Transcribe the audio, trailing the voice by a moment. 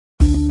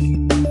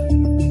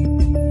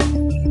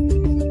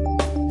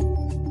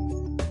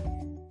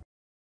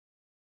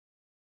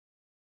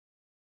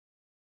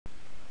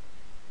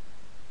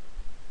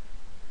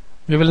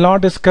We will now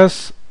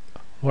discuss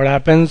what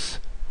happens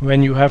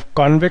when you have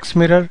convex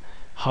mirror,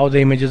 how the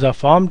images are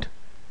formed.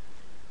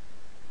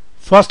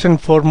 First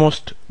and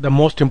foremost, the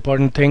most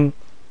important thing,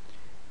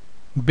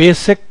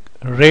 basic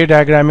ray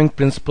diagramming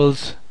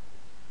principles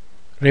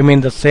remain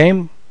the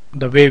same.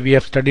 The way we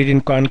have studied in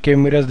concave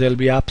mirrors, there will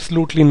be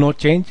absolutely no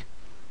change.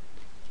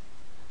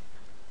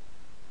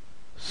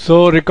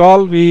 So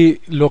recall, we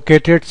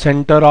located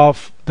center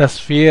of the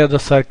sphere, the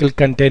circle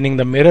containing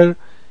the mirror.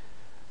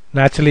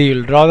 Naturally, you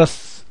will draw the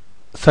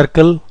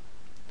circle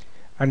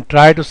and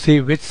try to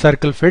see which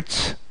circle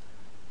fits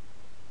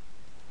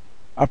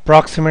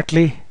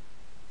approximately,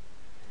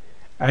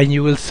 and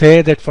you will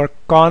say that for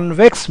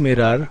convex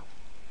mirror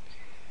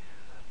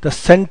the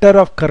center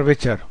of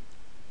curvature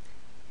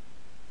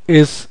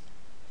is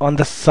on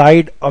the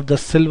side of the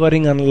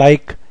silvering,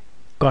 unlike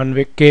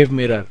concave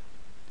mirror.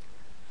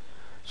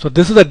 So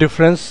this is the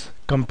difference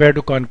compared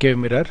to concave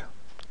mirror.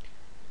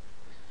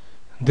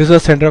 This is the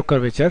center of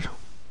curvature.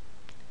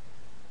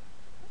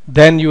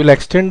 Then you will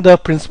extend the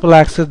principal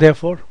axis,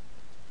 therefore,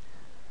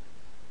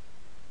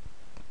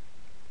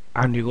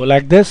 and you go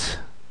like this.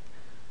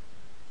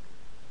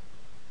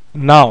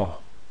 Now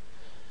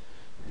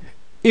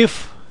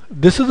if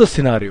this is the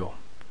scenario,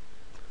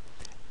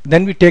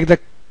 then we take the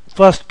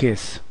first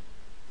case,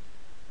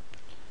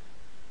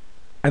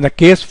 and the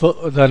case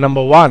for the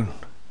number one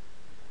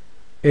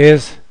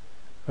is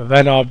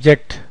when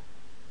object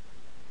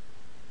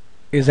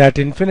is at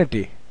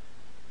infinity.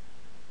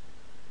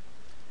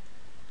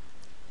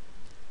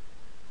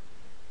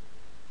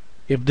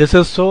 If this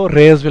is so,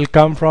 rays will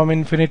come from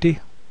infinity,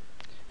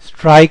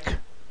 strike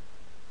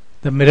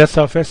the mirror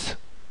surface,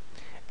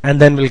 and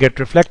then will get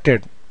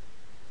reflected.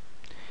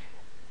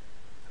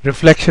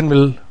 Reflection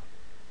will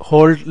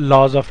hold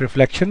laws of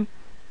reflection.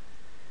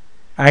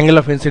 Angle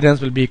of incidence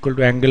will be equal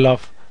to angle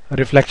of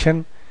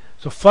reflection.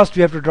 So first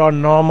we have to draw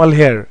normal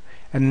here,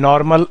 and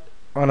normal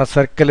on a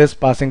circle is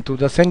passing through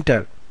the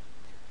center.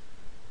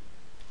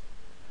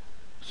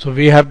 So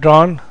we have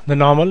drawn the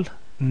normal.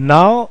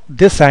 Now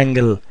this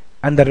angle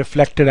and the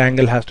reflected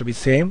angle has to be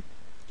same,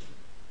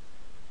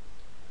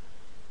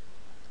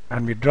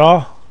 and we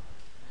draw,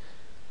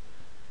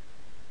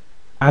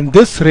 and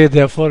this ray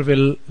therefore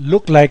will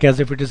look like as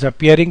if it is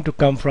appearing to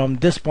come from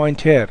this point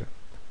here.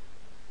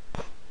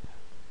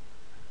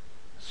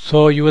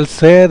 So you will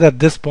say that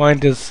this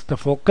point is the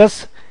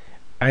focus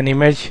and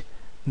image.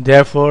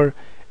 Therefore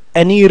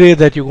any ray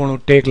that you're going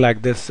to take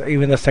like this,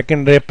 even the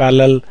second ray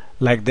parallel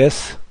like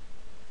this,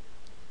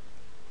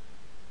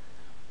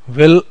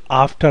 will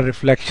after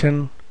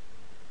reflection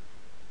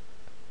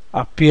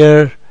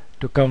appear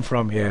to come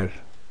from here.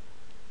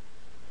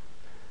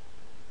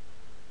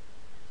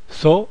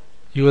 So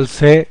you will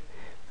say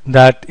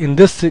that in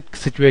this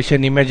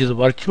situation image is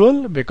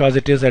virtual because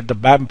it is at the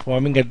back,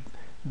 forming at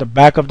the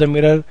back of the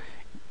mirror.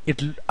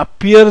 It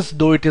appears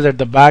though it is at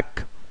the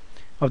back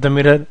of the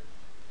mirror.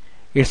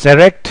 It's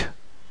erect.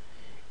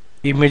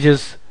 Image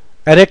is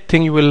erect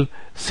thing you will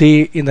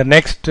see in the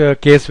next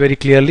case very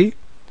clearly.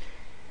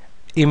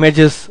 Image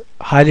is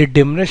highly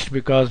diminished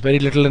because very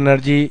little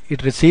energy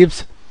it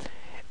receives,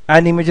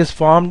 and image is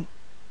formed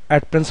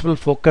at principal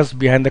focus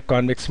behind the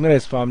convex mirror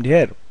is formed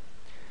here.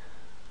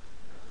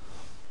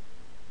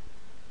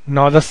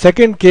 Now the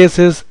second case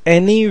is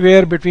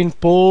anywhere between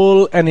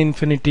pole and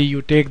infinity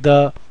you take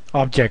the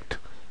object.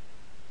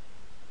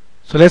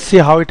 So let's see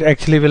how it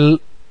actually will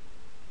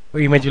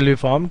image will be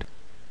formed.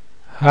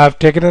 I have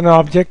taken an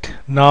object.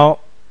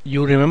 Now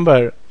you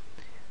remember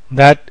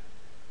that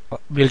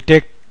we'll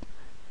take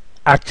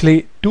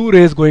actually two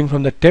rays going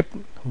from the tip.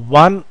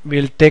 One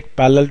will take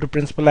parallel to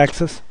principal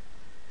axis,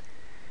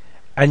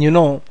 and you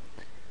know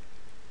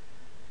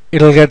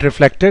it will get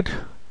reflected,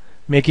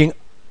 making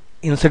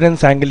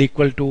incidence angle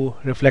equal to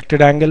reflected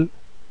angle.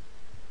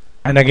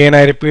 And again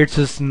I repeat,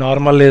 this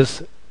normal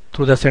is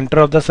through the center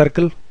of the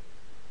circle.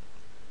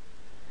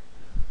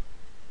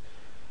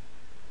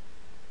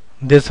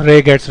 This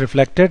ray gets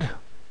reflected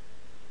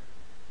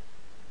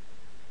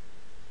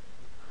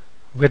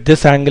with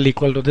this angle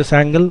equal to this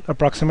angle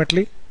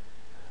approximately.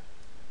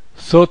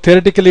 So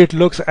theoretically it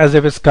looks as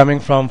if it's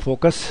coming from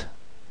focus,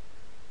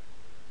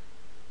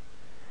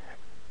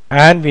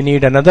 and we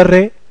need another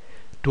ray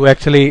to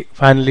actually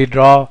finally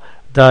draw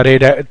the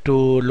ray to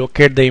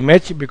locate the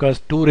image,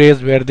 because two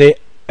rays where they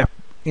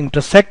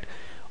intersect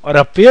or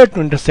appear to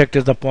intersect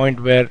is the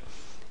point where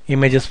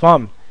image is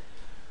formed.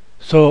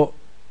 So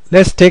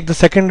let's take the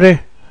second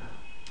ray.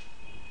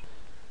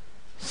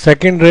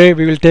 Second ray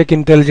we will take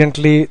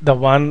intelligently. The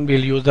one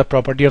we'll use the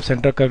property of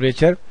center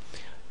curvature.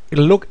 It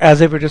will look as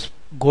if it is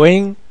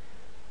going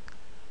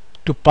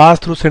to pass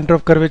through center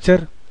of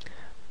curvature.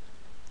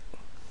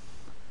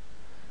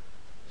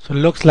 So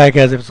looks like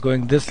as if it's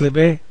going this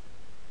way.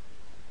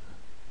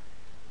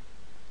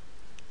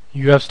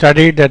 You have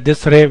studied that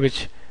this ray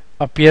which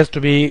appears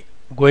to be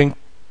going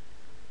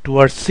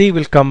towards C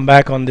will come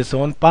back on this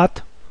own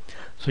path.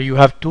 So you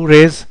have two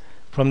rays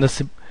from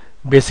the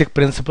basic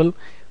principle.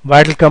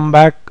 Why it will come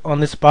back on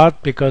this path?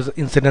 Because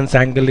incidence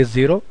angle is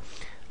 0.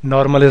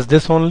 Normal is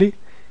this only.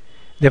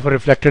 Therefore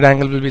reflected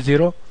angle will be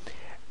 0.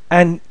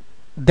 and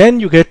then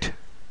you get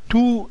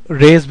two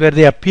rays where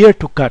they appear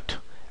to cut,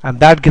 and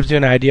that gives you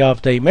an idea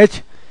of the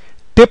image.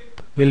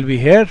 Tip will be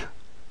here,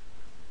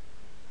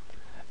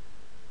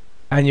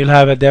 and you'll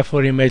have a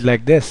therefore image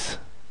like this.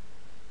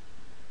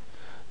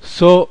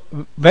 So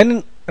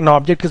when an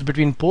object is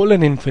between pole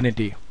and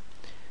infinity,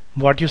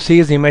 what you see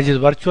is image is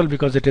virtual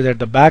because it is at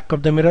the back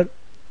of the mirror.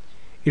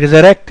 It is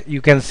erect,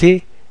 you can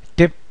see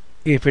tip,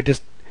 if it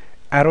is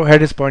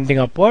arrowhead is pointing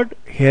upward,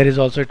 here is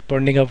also it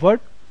pointing upward.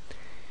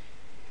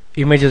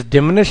 Image is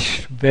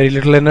diminished, very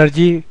little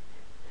energy.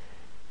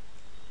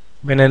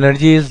 When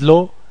energy is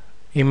low,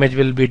 image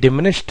will be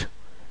diminished.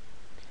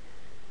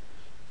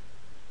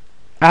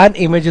 An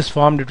image is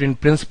formed between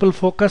principal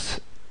focus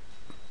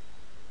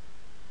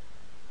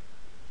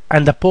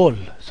and the pole.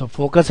 So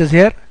focus is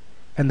here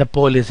and the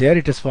pole is here.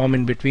 It is formed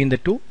in between the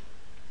two.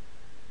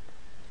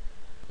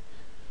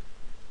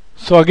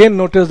 So again,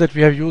 notice that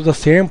we have used the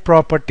same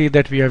property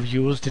that we have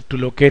used to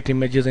locate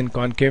images in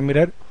concave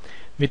mirror.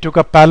 We took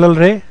a parallel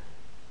ray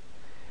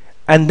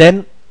and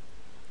then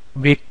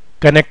we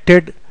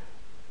connected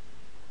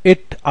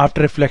it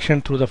after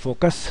reflection through the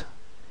focus.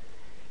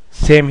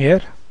 Same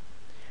here,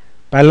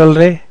 parallel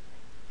ray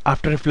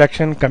after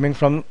reflection coming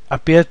from,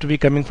 appears to be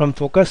coming from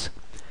focus.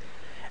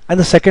 And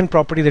the second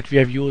property that we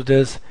have used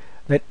is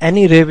that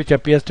any ray which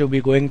appears to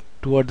be going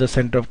toward the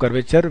center of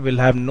curvature will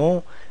have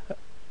no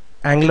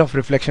angle of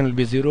reflection, will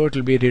be zero, it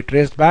will be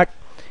retraced back,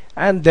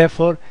 and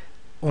therefore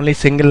only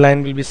single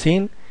line will be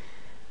seen.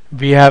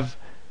 We have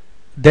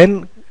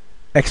then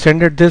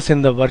extended this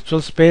in the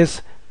virtual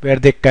space where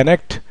they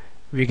connect,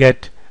 we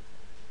get,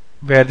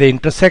 where they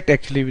intersect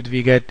actually,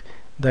 we get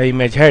the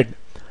image head.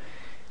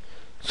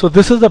 So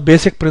this is the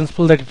basic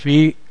principle that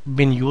we've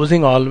been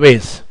using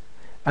always,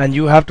 and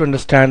you have to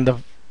understand the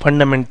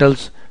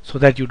fundamentals so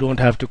that you don't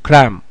have to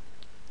cram.